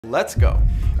Let's go.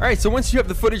 All right, so once you have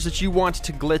the footage that you want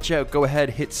to glitch out, go ahead,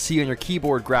 hit C on your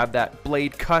keyboard, grab that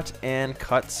blade cut, and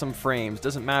cut some frames.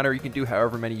 Doesn't matter, you can do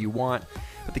however many you want.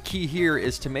 But the key here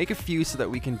is to make a few so that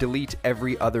we can delete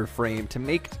every other frame to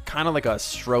make kind of like a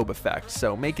strobe effect.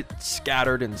 So make it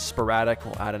scattered and sporadic.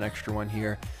 We'll add an extra one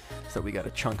here so that we got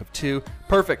a chunk of 2.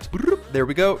 Perfect. There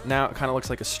we go. Now it kind of looks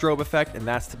like a strobe effect, and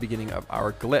that's the beginning of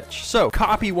our glitch. So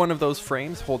copy one of those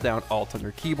frames, hold down Alt on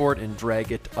your keyboard, and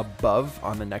drag it above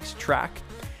on the next track.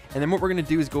 And then what we're going to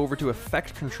do is go over to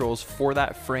Effect Controls for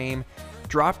that frame,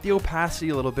 drop the opacity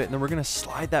a little bit, and then we're going to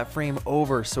slide that frame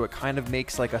over so it kind of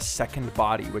makes like a second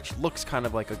body, which looks kind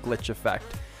of like a glitch effect.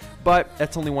 But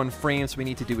that's only one frame, so we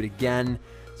need to do it again.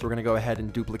 So we're going to go ahead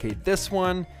and duplicate this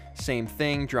one. Same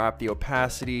thing, drop the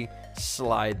opacity,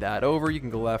 slide that over. You can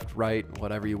go left, right,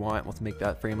 whatever you want. Let's make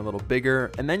that frame a little bigger.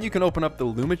 And then you can open up the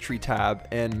Lumetri tab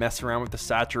and mess around with the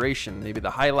saturation, maybe the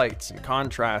highlights and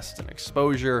contrast and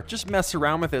exposure. Just mess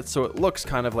around with it so it looks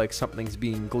kind of like something's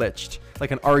being glitched,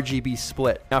 like an RGB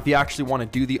split. Now, if you actually want to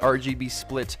do the RGB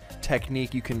split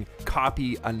technique, you can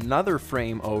copy another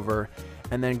frame over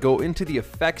and then go into the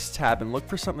Effects tab and look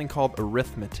for something called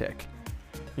Arithmetic.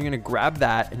 You're going to grab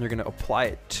that and you're going to apply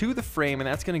it to the frame, and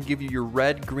that's going to give you your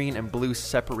red, green, and blue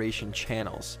separation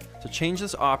channels. So change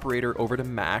this operator over to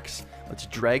max. Let's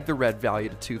drag the red value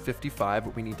to 255,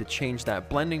 but we need to change that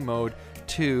blending mode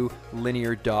to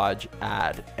linear dodge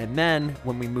add. And then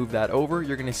when we move that over,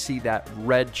 you're going to see that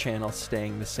red channel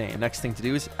staying the same. Next thing to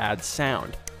do is add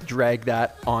sound. Drag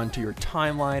that onto your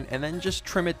timeline and then just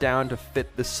trim it down to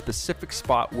fit the specific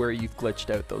spot where you've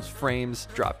glitched out those frames.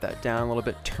 Drop that down a little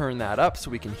bit, turn that up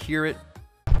so we can hear it.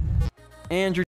 And you're